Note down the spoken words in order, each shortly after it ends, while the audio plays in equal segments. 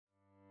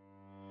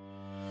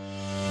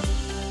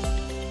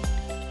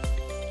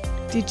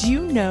Did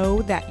you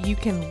know that you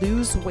can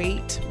lose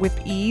weight with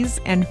ease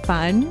and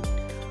fun?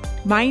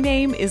 My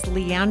name is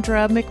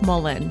Leandra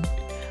McMullen.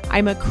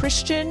 I'm a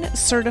Christian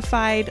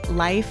certified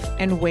life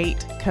and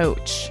weight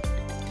coach.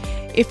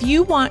 If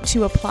you want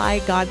to apply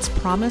God's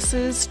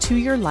promises to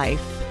your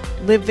life,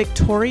 live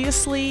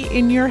victoriously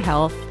in your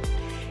health,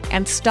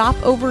 and stop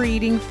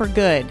overeating for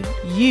good,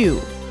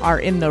 you are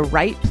in the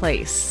right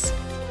place.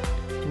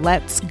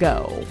 Let's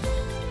go.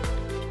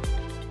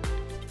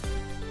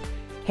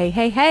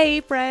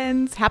 Hey,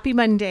 friends. Happy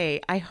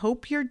Monday. I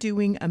hope you're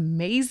doing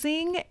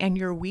amazing and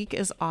your week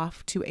is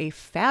off to a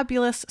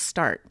fabulous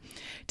start.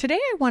 Today,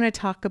 I want to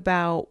talk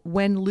about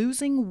when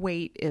losing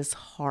weight is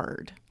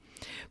hard.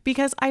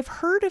 Because I've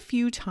heard a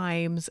few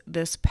times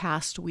this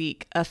past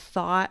week a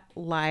thought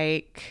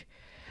like,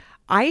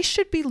 I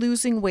should be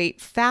losing weight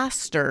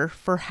faster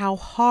for how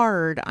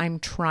hard I'm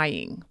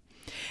trying.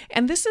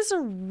 And this is a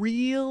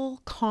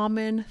real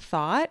common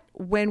thought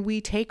when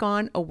we take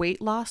on a weight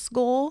loss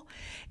goal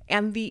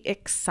and the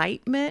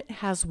excitement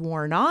has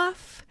worn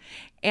off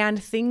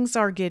and things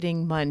are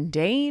getting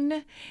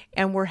mundane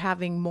and we're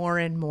having more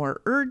and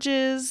more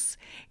urges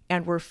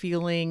and we're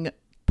feeling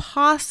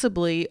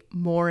possibly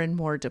more and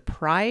more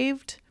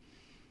deprived.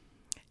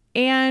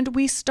 And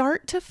we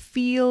start to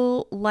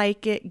feel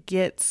like it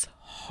gets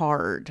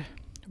hard.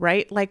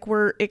 Right? Like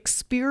we're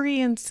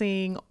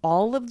experiencing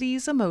all of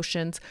these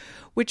emotions,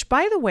 which,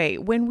 by the way,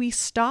 when we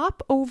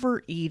stop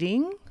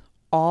overeating,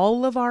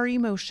 all of our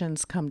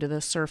emotions come to the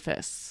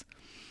surface.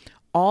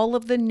 All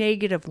of the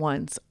negative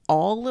ones,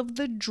 all of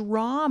the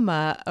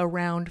drama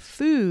around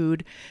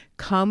food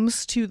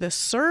comes to the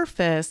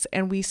surface,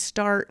 and we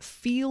start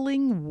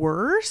feeling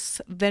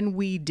worse than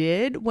we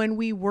did when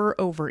we were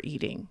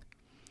overeating.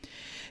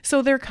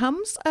 So there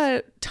comes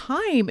a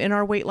time in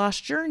our weight loss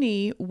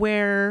journey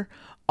where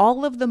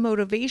all of the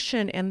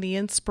motivation and the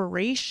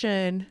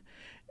inspiration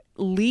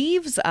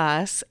leaves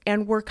us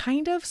and we're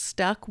kind of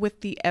stuck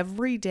with the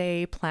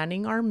everyday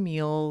planning our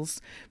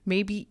meals,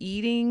 maybe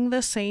eating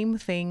the same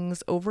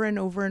things over and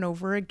over and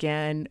over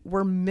again.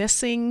 We're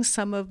missing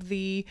some of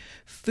the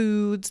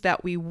foods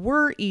that we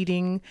were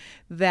eating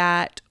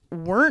that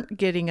weren't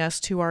getting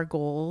us to our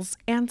goals.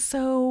 And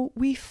so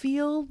we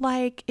feel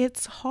like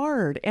it's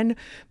hard and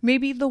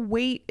maybe the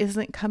weight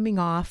isn't coming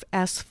off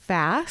as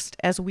fast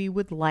as we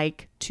would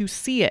like to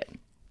see it.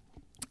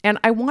 And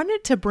I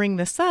wanted to bring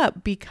this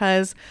up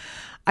because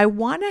I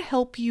want to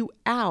help you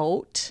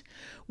out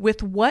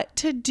with what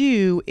to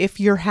do if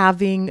you're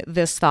having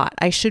this thought.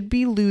 I should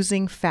be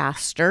losing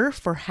faster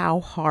for how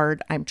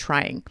hard I'm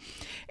trying.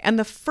 And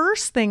the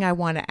first thing I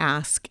want to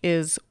ask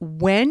is,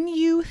 when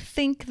you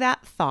think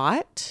that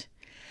thought,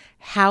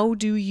 how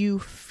do you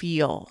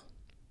feel?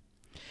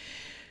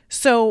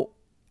 So,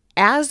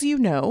 as you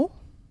know,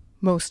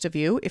 most of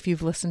you, if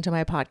you've listened to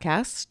my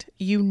podcast,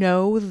 you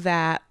know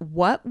that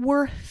what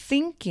we're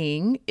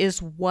thinking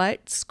is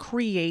what's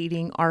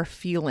creating our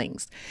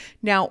feelings.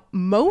 Now,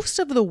 most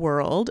of the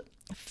world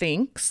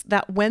thinks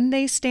that when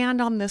they stand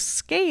on the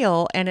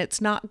scale and it's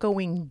not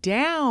going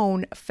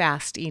down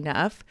fast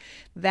enough,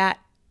 that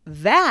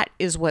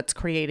is what's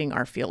creating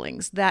our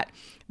feelings, that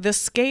the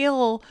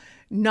scale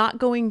not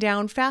going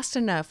down fast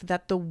enough,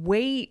 that the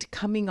weight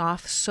coming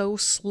off so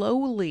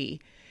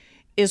slowly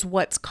is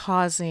what's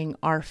causing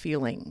our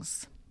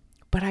feelings.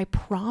 But I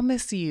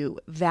promise you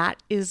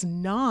that is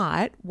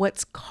not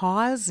what's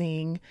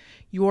causing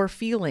your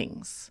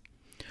feelings.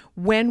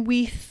 When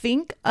we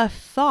think a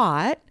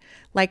thought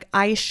like,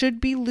 I should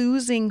be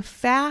losing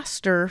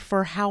faster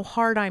for how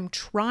hard I'm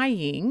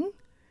trying,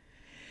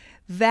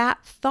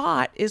 that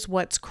thought is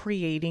what's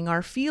creating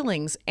our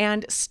feelings.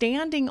 And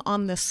standing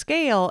on the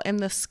scale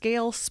and the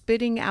scale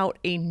spitting out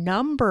a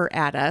number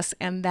at us,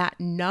 and that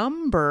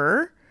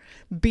number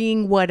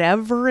being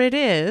whatever it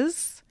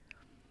is,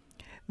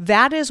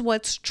 that is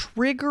what's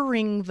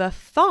triggering the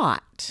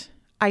thought,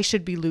 I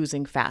should be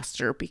losing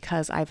faster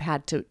because I've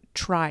had to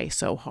try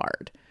so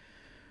hard,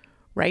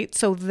 right?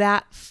 So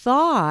that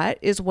thought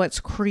is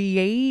what's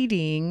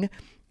creating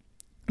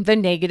the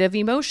negative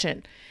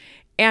emotion.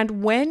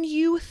 And when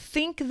you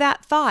think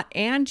that thought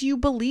and you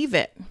believe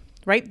it,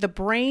 right? The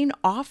brain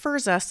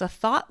offers us a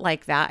thought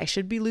like that, I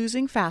should be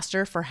losing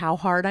faster for how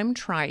hard I'm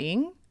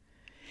trying.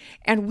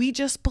 And we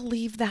just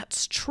believe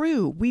that's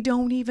true. We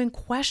don't even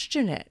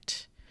question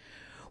it.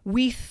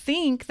 We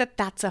think that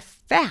that's a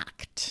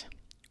fact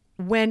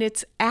when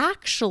it's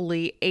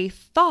actually a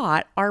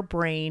thought our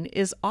brain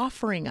is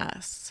offering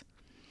us.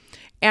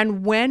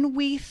 And when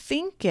we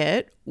think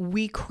it,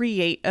 we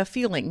create a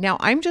feeling. Now,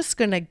 I'm just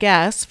going to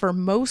guess for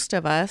most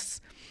of us,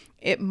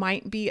 it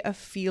might be a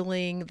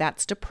feeling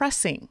that's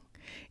depressing.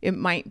 It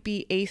might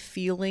be a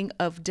feeling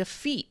of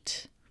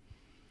defeat.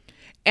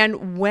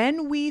 And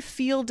when we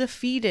feel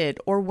defeated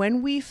or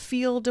when we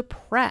feel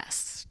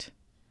depressed,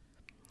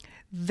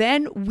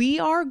 then we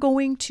are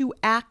going to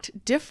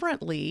act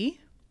differently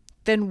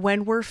than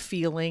when we're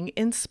feeling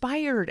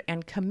inspired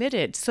and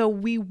committed. So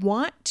we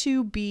want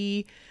to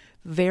be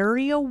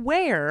very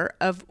aware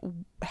of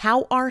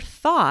how our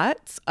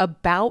thoughts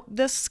about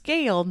the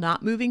scale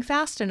not moving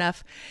fast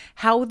enough,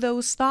 how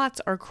those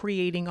thoughts are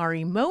creating our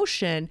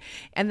emotion,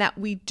 and that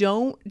we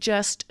don't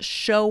just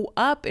show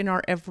up in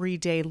our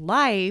everyday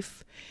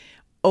life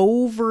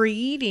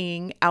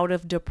overeating out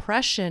of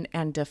depression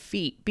and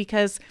defeat.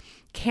 Because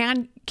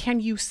can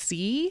you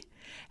see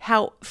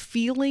how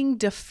feeling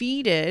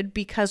defeated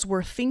because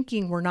we're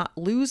thinking we're not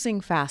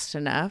losing fast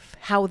enough,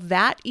 how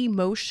that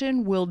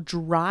emotion will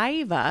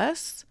drive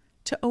us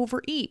to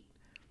overeat?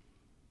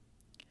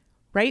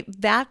 Right?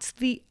 That's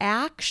the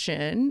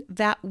action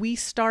that we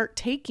start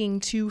taking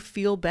to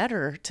feel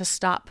better, to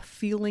stop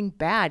feeling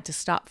bad, to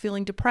stop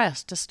feeling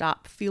depressed, to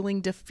stop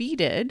feeling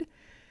defeated.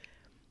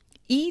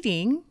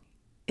 Eating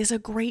is a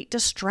great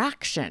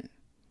distraction.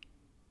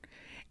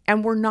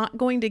 And we're not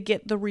going to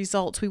get the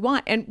results we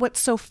want. And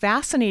what's so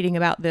fascinating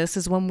about this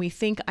is when we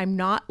think I'm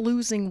not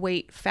losing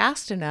weight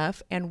fast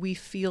enough and we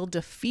feel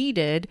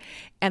defeated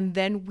and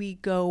then we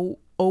go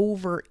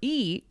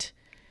overeat,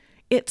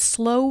 it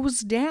slows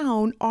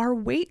down our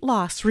weight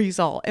loss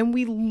result. And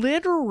we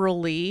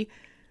literally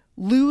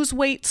lose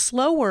weight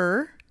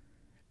slower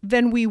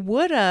than we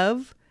would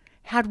have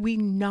had we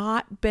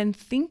not been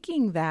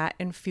thinking that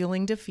and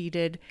feeling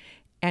defeated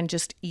and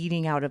just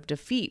eating out of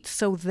defeat.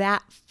 So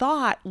that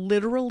thought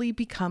literally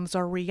becomes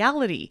our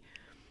reality.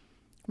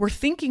 We're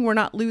thinking we're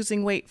not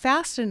losing weight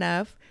fast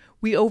enough.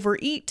 We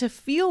overeat to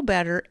feel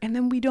better, and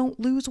then we don't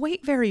lose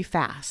weight very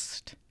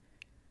fast.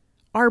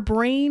 Our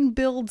brain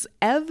builds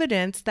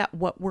evidence that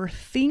what we're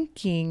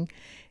thinking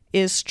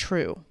is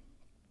true.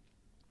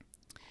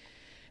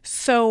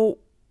 So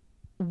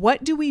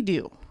what do we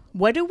do?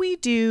 What do we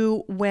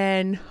do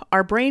when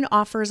our brain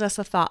offers us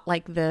a thought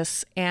like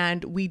this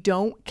and we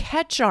don't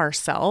catch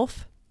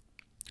ourselves,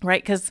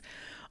 right? Because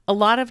a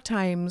lot of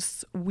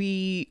times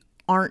we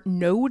aren't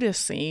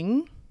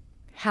noticing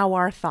how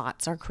our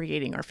thoughts are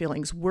creating our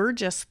feelings. We're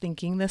just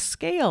thinking the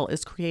scale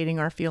is creating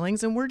our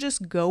feelings and we're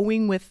just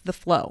going with the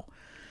flow,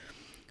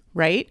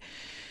 right?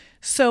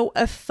 So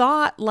a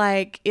thought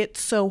like,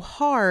 it's so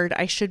hard,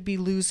 I should be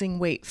losing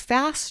weight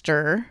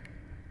faster,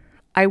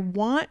 I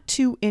want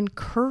to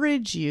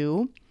encourage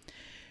you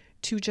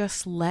to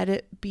just let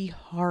it be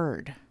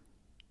hard.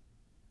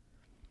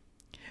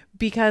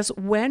 Because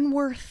when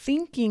we're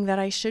thinking that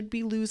I should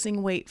be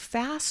losing weight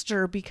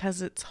faster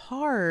because it's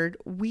hard,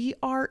 we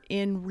are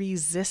in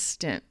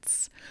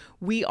resistance.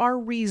 We are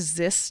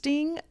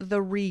resisting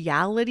the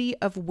reality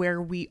of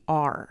where we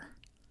are.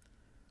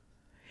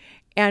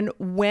 And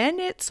when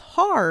it's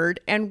hard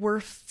and we're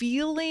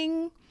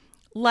feeling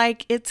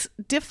like it's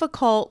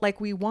difficult,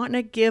 like we want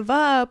to give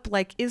up,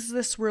 like, is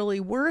this really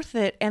worth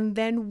it? And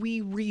then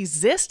we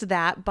resist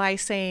that by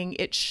saying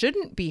it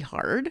shouldn't be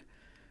hard,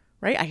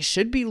 right? I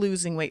should be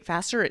losing weight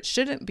faster. It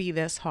shouldn't be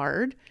this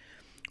hard.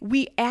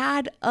 We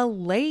add a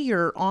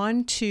layer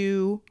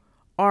onto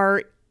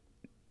our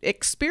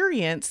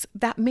experience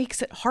that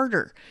makes it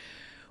harder.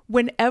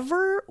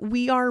 Whenever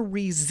we are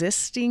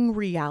resisting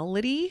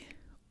reality,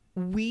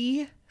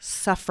 we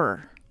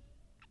suffer.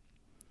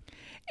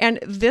 And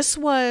this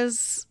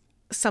was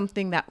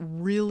something that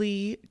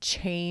really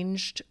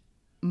changed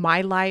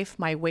my life,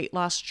 my weight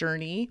loss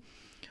journey,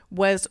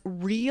 was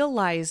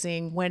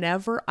realizing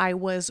whenever I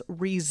was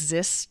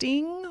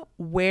resisting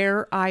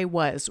where I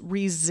was,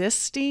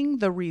 resisting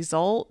the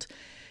result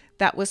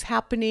that was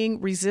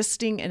happening,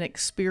 resisting an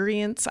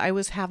experience I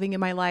was having in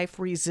my life,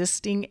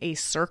 resisting a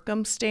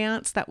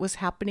circumstance that was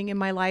happening in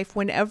my life,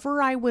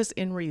 whenever I was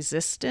in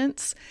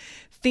resistance,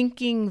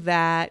 thinking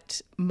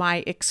that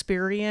my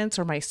experience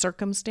or my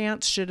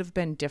circumstance should have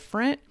been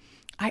different,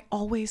 I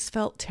always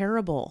felt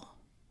terrible.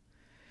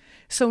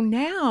 So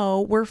now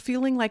we're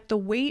feeling like the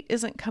weight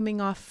isn't coming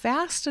off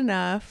fast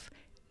enough,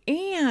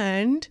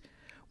 and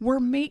we're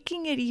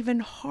making it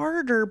even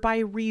harder by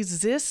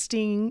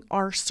resisting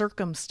our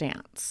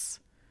circumstance.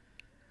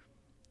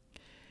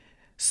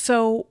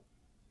 So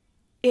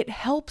it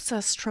helps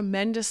us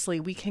tremendously.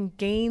 We can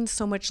gain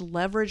so much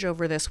leverage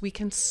over this. We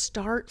can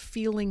start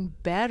feeling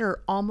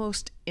better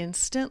almost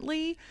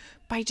instantly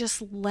by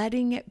just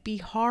letting it be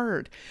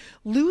hard.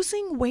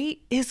 Losing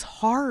weight is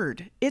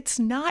hard. It's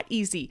not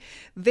easy.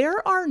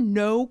 There are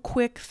no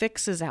quick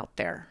fixes out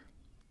there,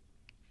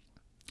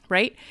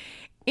 right?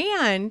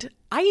 And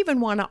I even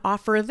want to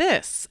offer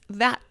this,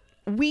 that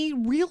we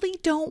really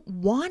don't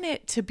want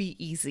it to be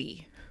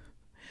easy.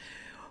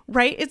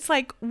 Right? It's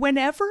like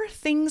whenever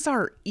things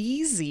are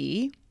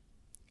easy,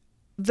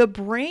 the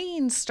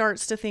brain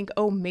starts to think,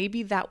 oh,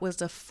 maybe that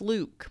was a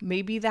fluke.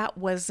 Maybe that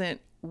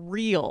wasn't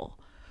real,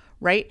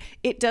 right?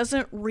 It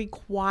doesn't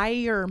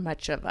require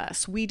much of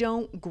us. We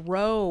don't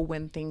grow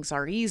when things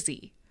are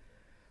easy,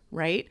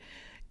 right?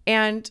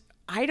 And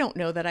I don't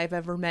know that I've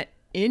ever met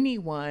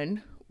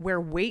anyone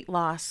where weight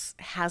loss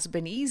has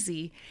been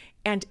easy.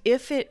 And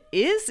if it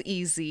is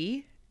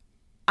easy,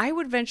 I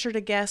would venture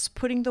to guess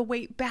putting the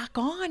weight back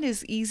on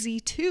is easy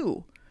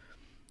too,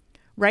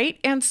 right?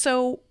 And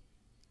so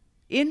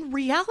in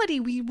reality,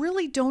 we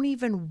really don't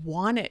even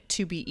want it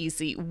to be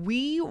easy.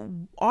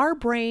 Our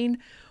brain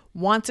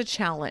wants a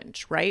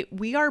challenge, right?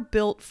 We are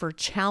built for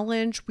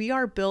challenge. We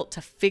are built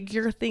to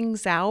figure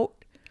things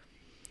out.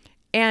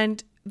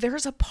 And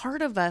there's a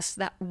part of us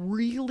that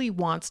really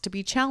wants to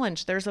be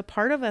challenged. There's a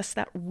part of us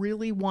that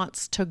really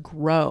wants to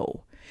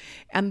grow.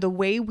 And the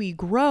way we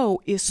grow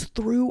is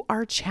through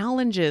our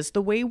challenges.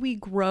 The way we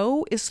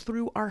grow is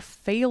through our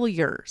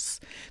failures.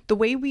 The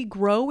way we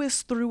grow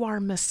is through our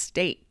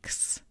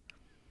mistakes.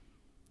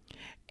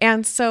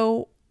 And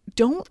so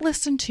don't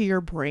listen to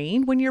your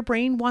brain when your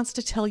brain wants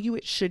to tell you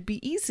it should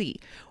be easy,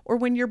 or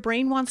when your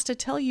brain wants to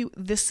tell you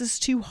this is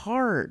too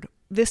hard.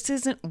 This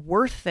isn't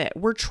worth it.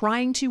 We're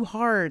trying too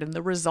hard and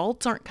the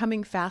results aren't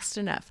coming fast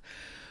enough.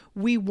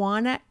 We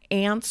want to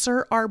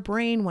answer our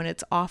brain when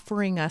it's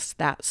offering us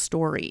that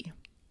story.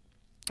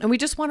 And we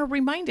just want to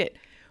remind it,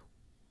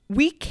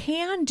 we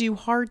can do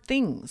hard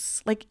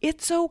things. Like,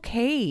 it's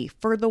okay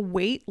for the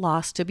weight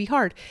loss to be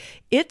hard.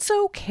 It's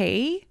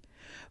okay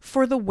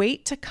for the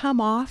weight to come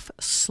off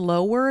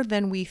slower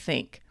than we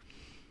think.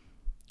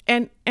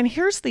 And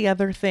here's the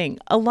other thing.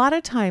 A lot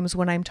of times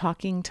when I'm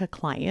talking to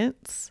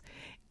clients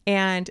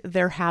and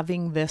they're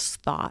having this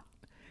thought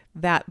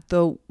that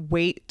the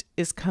weight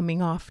is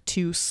coming off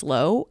too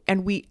slow,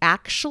 and we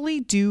actually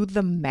do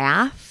the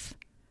math,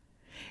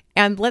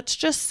 and let's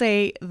just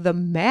say the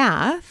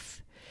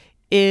math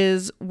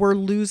is we're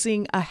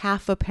losing a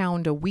half a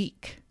pound a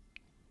week.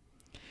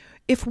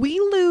 If we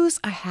lose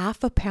a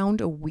half a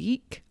pound a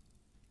week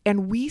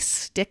and we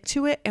stick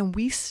to it and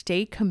we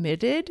stay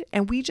committed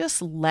and we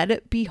just let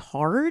it be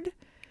hard,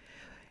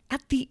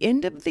 at the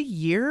end of the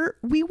year,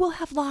 we will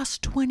have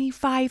lost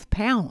 25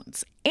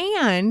 pounds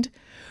and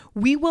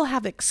we will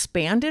have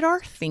expanded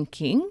our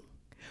thinking.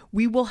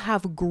 We will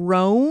have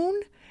grown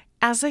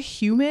as a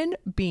human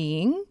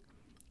being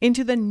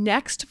into the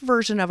next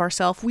version of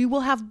ourselves. We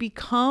will have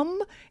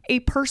become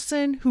a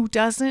person who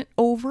doesn't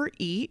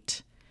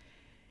overeat.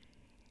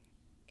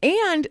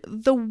 And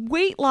the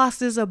weight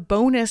loss is a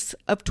bonus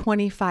of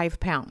 25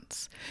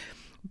 pounds.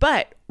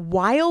 But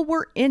while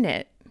we're in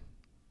it,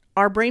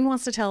 our brain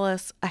wants to tell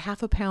us a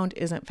half a pound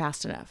isn't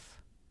fast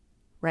enough,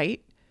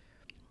 right?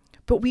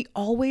 But we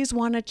always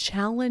want to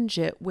challenge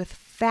it with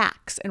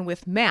facts and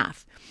with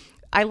math.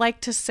 I like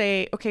to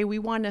say, okay, we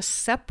want to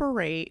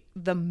separate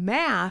the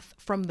math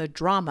from the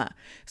drama.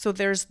 So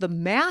there's the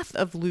math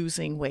of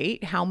losing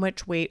weight. How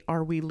much weight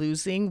are we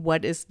losing?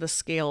 What is the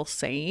scale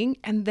saying?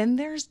 And then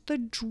there's the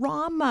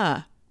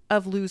drama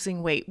of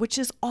losing weight, which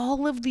is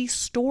all of these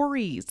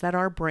stories that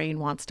our brain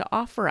wants to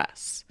offer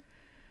us.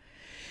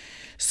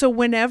 So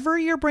whenever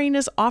your brain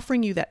is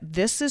offering you that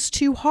this is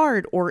too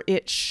hard or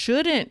it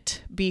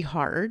shouldn't be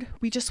hard,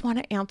 we just want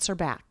to answer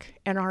back.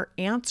 And our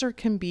answer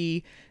can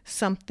be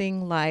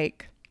something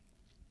like,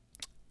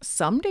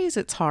 some days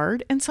it's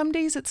hard and some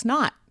days it's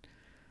not,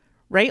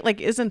 right? Like,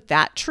 isn't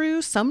that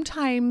true?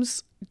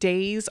 Sometimes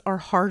days are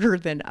harder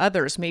than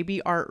others.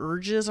 Maybe our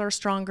urges are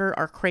stronger,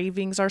 our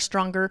cravings are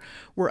stronger.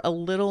 We're a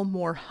little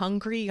more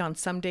hungry on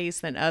some days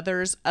than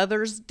others.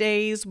 Others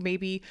days,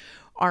 maybe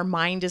our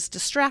mind is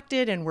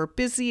distracted and we're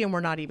busy and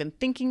we're not even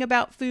thinking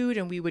about food,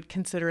 and we would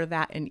consider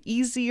that an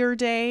easier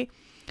day.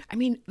 I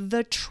mean,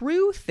 the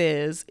truth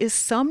is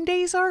some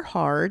days are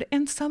hard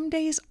and some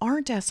days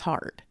aren't as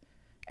hard.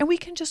 And we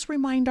can just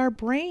remind our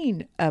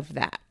brain of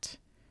that,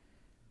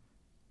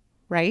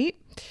 right?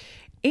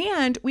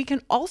 And we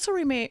can also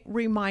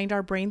remind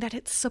our brain that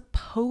it's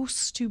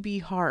supposed to be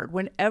hard.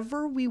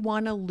 Whenever we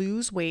want to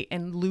lose weight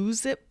and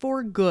lose it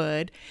for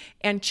good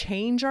and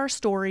change our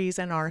stories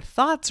and our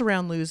thoughts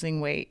around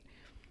losing weight,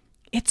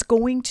 it's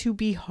going to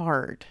be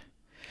hard.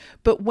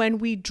 But when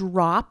we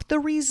drop the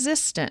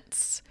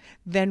resistance,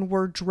 then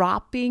we're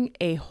dropping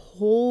a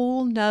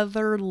whole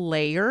nother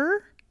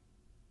layer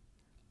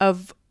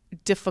of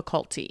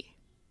difficulty.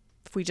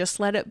 If we just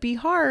let it be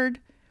hard,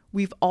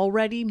 we've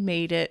already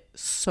made it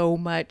so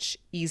much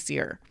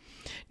easier.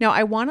 Now,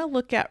 I want to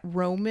look at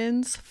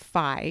Romans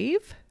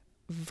 5,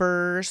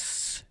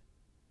 verse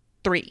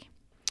 3,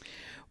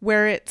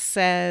 where it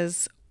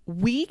says,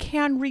 we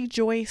can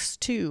rejoice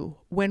too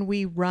when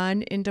we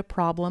run into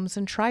problems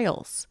and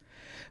trials,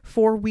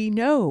 for we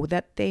know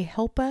that they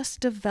help us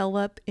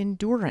develop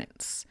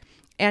endurance,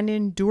 and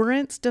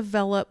endurance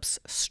develops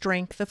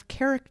strength of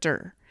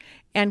character,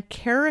 and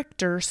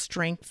character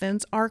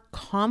strengthens our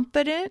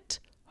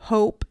confident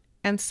hope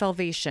and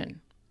salvation.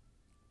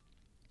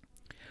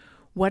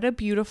 What a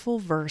beautiful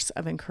verse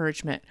of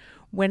encouragement.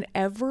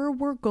 Whenever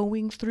we're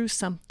going through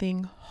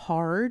something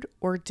hard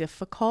or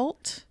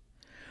difficult,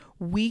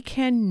 we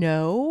can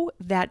know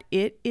that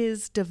it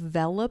is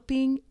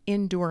developing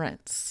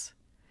endurance.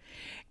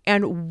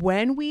 And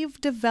when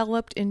we've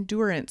developed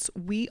endurance,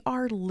 we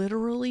are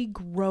literally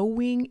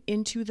growing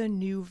into the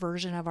new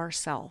version of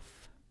ourselves.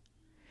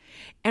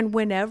 And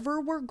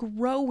whenever we're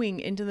growing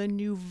into the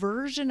new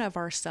version of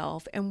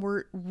ourselves and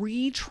we're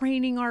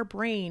retraining our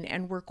brain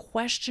and we're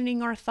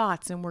questioning our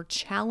thoughts and we're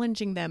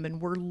challenging them and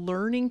we're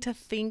learning to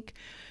think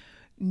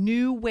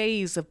new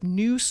ways of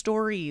new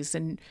stories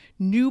and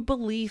new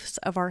beliefs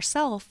of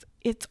ourselves,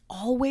 it's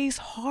always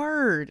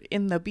hard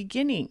in the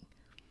beginning.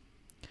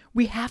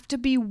 We have to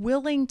be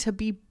willing to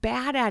be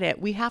bad at it.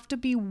 We have to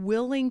be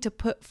willing to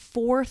put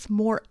forth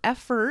more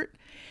effort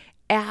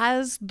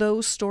as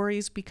those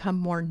stories become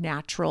more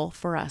natural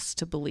for us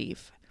to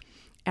believe.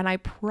 And I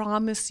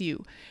promise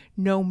you,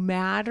 no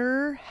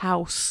matter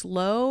how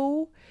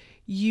slow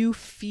you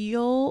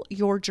feel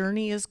your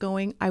journey is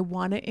going, I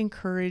want to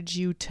encourage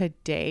you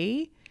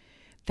today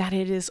that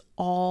it is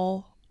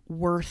all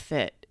worth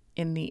it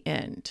in the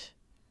end.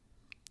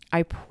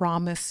 I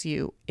promise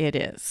you it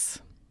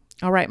is.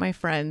 All right, my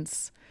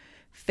friends,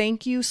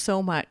 thank you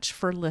so much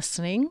for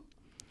listening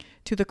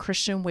to the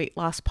Christian Weight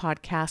Loss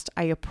Podcast.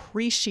 I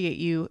appreciate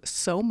you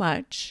so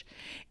much.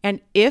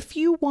 And if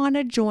you want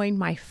to join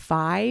my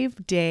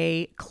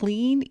 5-day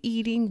clean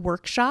eating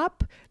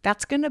workshop,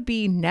 that's going to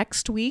be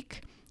next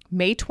week,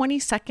 May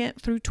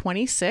 22nd through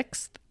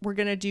 26th. We're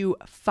going to do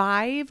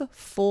 5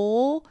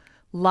 full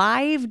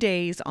live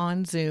days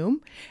on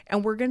Zoom,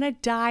 and we're going to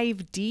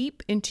dive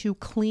deep into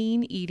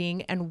clean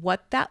eating and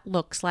what that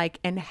looks like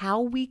and how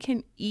we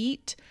can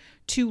eat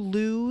to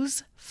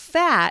lose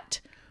fat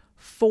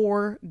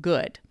for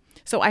good.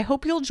 So I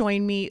hope you'll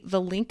join me.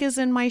 The link is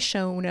in my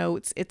show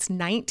notes. It's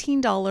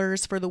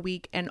 $19 for the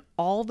week, and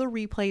all the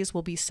replays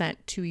will be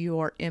sent to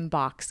your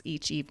inbox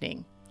each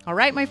evening. All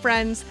right, my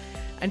friends,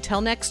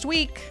 until next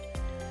week,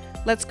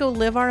 let's go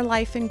live our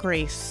life in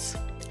grace,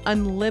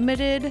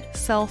 unlimited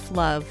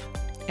self-love,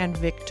 and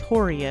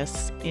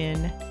victorious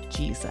in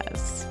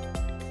Jesus.